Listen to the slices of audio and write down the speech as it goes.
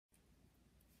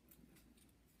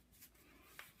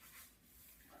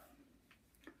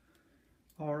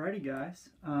Alrighty guys,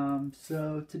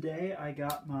 so today I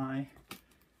got my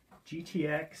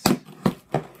GTX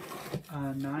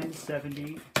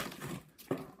 970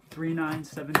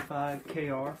 3975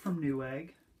 KR from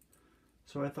NewEgg.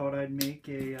 So I thought I'd make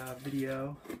a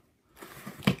video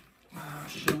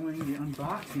showing the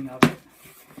unboxing of it.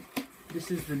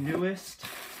 This is the newest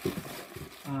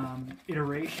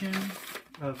iteration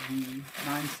of the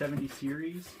 970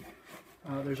 series.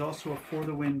 There's also a For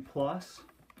the Win Plus,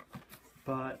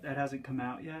 but that hasn't come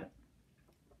out yet.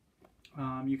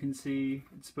 You can see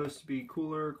it's supposed to be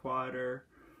cooler, quieter,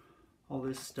 all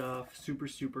this stuff, super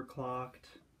clocked.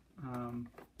 And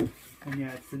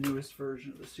yeah, it's the newest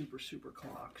version of the super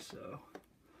clock, so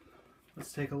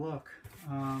let's take a look.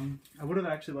 I would have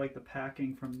actually liked the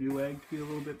packing from NewEgg to be a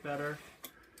little bit better.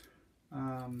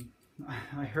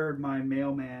 I heard my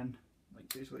mailman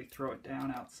basically throw it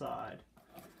down outside,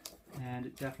 and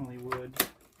it definitely would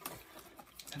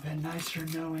have been nicer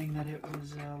knowing that it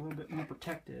was a little bit more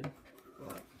protected,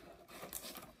 but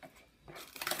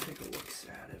take a look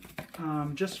at it.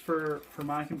 Just for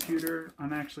my computer,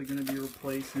 I'm actually going to be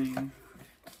replacing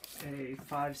a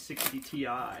 560 Ti,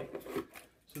 so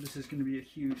this is going to be a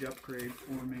huge upgrade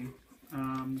for me.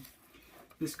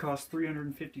 This costs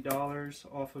 $350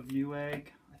 off of NewEgg.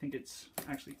 I think it's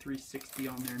actually $360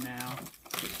 on there now,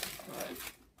 but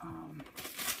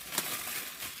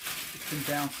it's been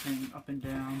bouncing up and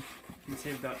down. You can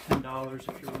save about $10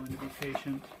 if you're willing to be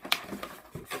patient.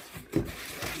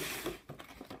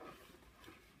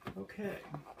 Okay,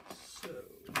 so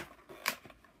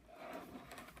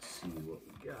let's see what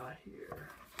we got here.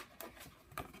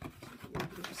 A little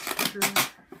bit of a sticker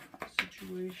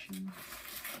situation.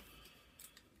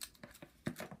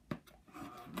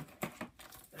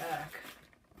 Back,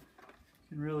 you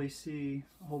can really see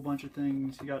a whole bunch of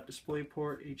things. You got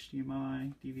DisplayPort,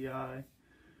 HDMI, DVI,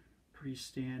 pretty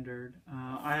standard.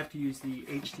 I have to use the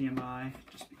HDMI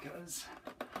just because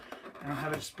I don't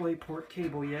have a DisplayPort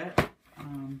cable yet.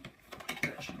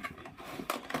 That should be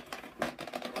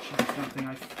something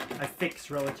I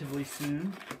fix relatively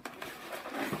soon.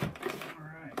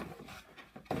 Alright,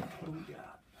 what do we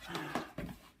got?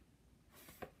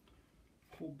 A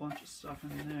whole bunch of stuff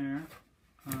in there.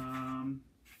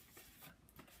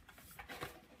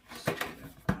 So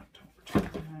don't return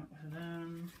that with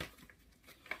them.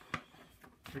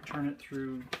 Return it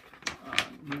through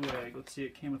NewEgg. Let's see,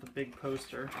 it came with a big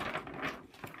poster.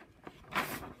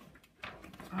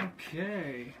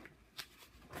 Okay.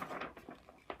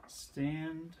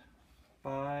 Stand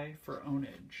by for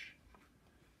ownage.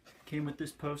 Came with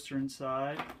this poster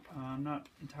inside. I'm not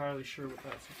entirely sure what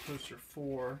that's a poster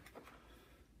for,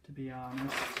 to be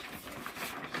honest.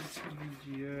 This is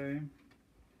EVGA.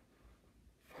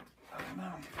 I don't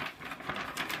know.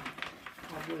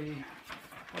 Probably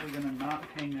gonna not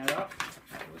hang that up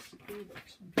realistically, but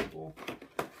some people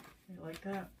may like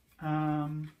that.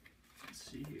 Let's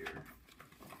see here.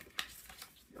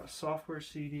 Got a software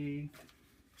CD.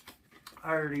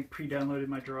 I already pre-downloaded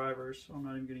my drivers, so I'm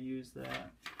not even going to use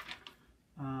that.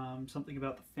 Something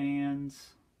about the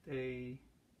fans. They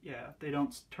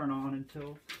don't turn on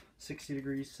until 60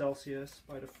 degrees Celsius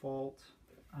by default.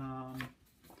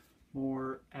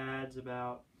 More ads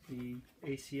about the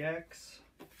ASIC.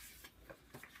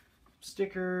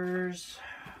 Stickers.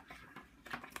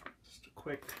 Just a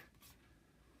quick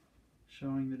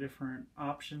showing the different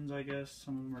options, I guess.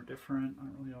 Some of them are different. I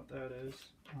don't really know what that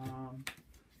is.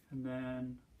 And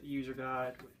then the user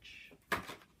guide, which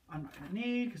I'm not going to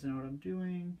need because I know what I'm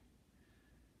doing.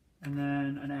 And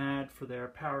then an ad for their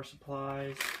power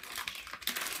supplies,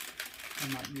 which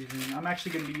I'm not using. I'm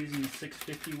actually going to be using a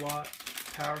 650 watt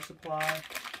power supply.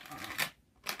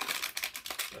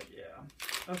 But yeah.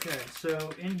 Okay,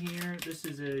 so in here, this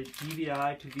is a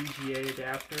DVI to VGA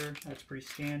adapter. That's pretty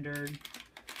standard.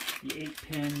 The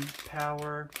 8-pin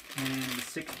power and the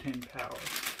 6-pin power.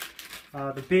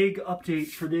 The big update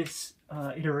for this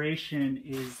iteration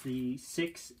is the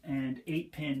 6 and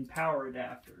 8-pin power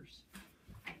adapters.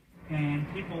 And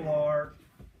people are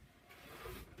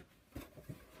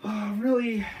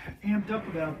really amped up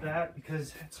about that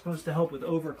because it's supposed to help with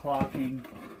overclocking.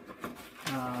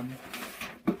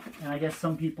 And I guess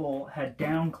some people had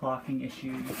downclocking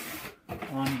issues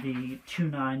on the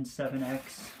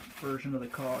 297X version of the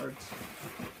cards.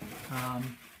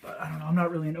 But I don't know, I'm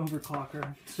not really an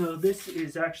overclocker. So this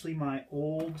is actually my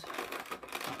old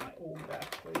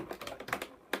backplate.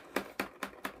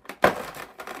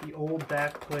 The old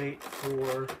backplate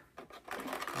for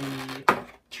the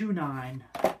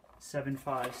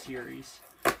 2975 series.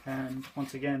 And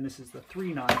once again, this is the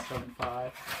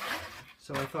 3975.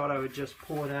 So I thought I would just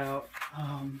pull it out.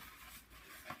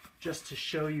 just to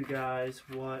show you guys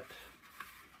what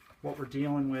we're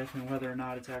dealing with and whether or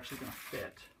not it's actually going to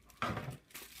fit.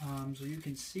 So you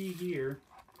can see here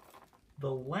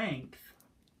the length.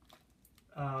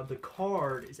 The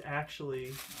card is actually,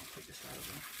 I'll take this out of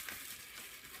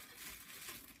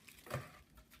there.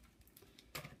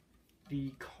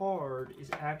 The card is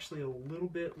actually a little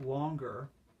bit longer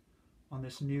on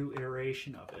this new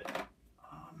iteration of it.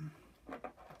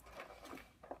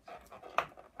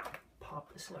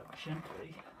 Pop this out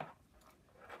gently.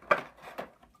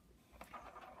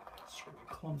 Sort of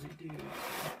a clumsy dude.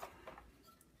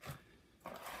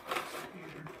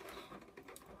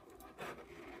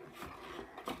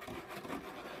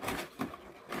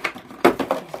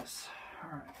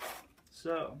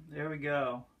 So there we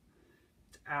go.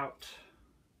 It's out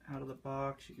of the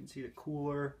box. You can see the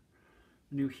cooler,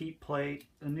 new heat plate.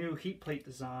 The new heat plate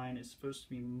design is supposed to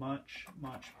be much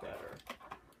better.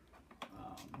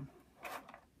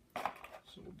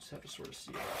 So we'll just have to sort of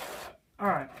see about that. All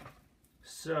right.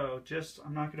 So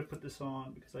I'm not going to put this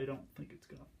on because I don't think it's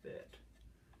going to fit.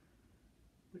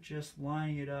 But just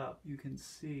lining it up, you can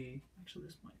see. Actually,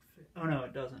 this might fit. Oh no,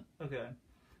 it doesn't. Okay.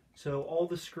 So all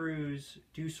the screws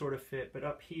do sort of fit, but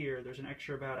up here there's an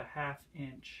extra about a ½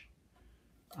 inch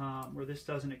where this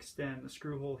doesn't extend. The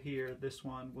screw hole here, this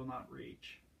one will not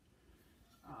reach.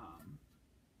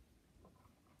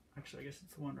 Actually, I guess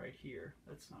it's the one right here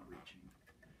that's not reaching.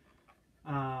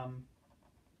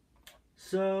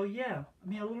 So yeah, I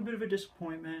mean, a little bit of a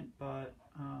disappointment, but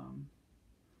I'm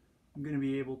going to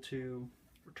be able to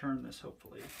return this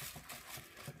hopefully.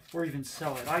 Or even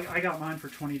sell it. I got mine for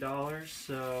 $20,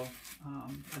 so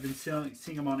I've been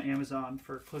seeing them on Amazon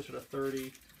for closer to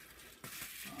 $30.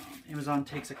 Amazon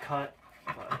takes a cut,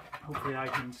 but hopefully I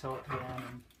can sell it to them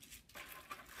and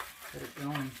get it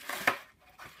going.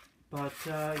 But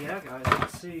yeah, guys,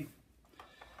 let's see if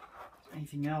there's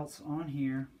anything else on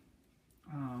here.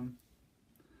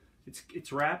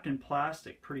 It's wrapped in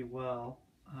plastic pretty well.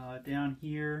 Down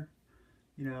here,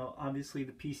 you know, obviously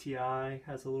the PCI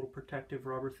has a little protective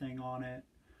rubber thing on it.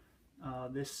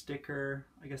 This sticker,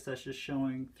 I guess that's just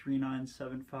showing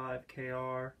 3975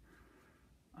 KR.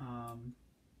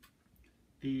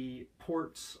 The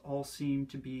ports all seem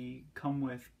to come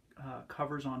with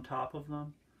covers on top of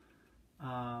them.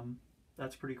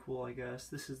 That's pretty cool, I guess.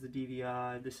 This is the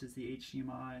DVI, this is the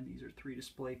HDMI, and these are 3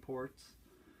 display ports.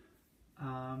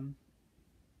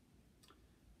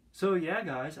 So yeah,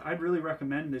 guys, I'd really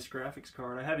recommend this graphics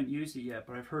card. I haven't used it yet,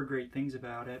 but I've heard great things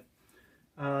about it.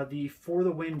 The For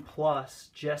the Win Plus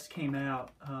just came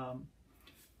out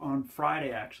on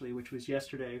Friday, actually, which was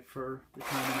yesterday for the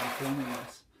time that I'm filming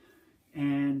this.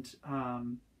 And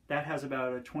that has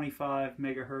about a 25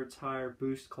 megahertz higher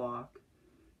boost clock,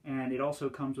 and it also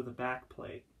comes with a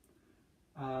backplate.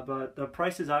 But the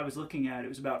prices I was looking at, it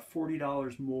was about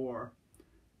 $40 more.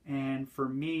 And for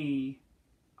me,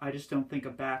 I just don't think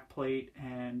a backplate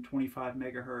and 25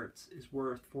 megahertz is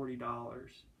worth $40.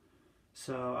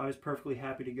 So I was perfectly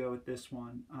happy to go with this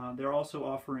one. They're also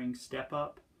offering step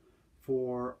up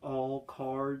for all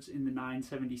cards in the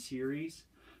 970 series.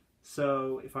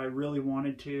 So if I really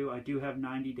wanted to, I do have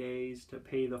 90 days to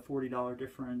pay the $40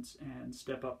 difference and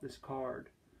step up this card.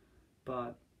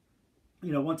 But,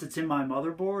 you know, once it's in my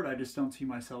motherboard, I just don't see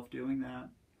myself doing that.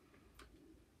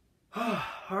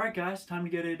 Alright guys, time to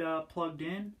get it plugged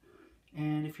in.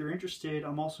 And if you're interested,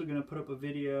 I'm also going to put up a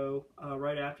video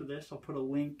right after this. I'll put a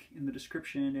link in the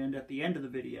description and at the end of the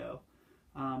video.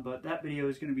 But that video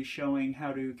is going to be showing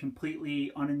how to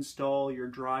completely uninstall your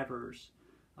drivers.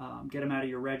 Get them out of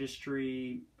your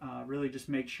registry, really just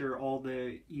make sure all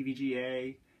the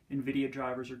EVGA NVIDIA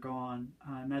drivers are gone.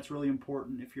 And that's really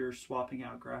important if you're swapping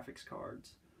out graphics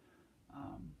cards.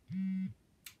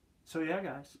 So yeah,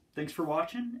 guys, thanks for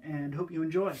watching and hope you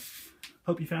enjoy.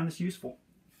 Hope you found this useful.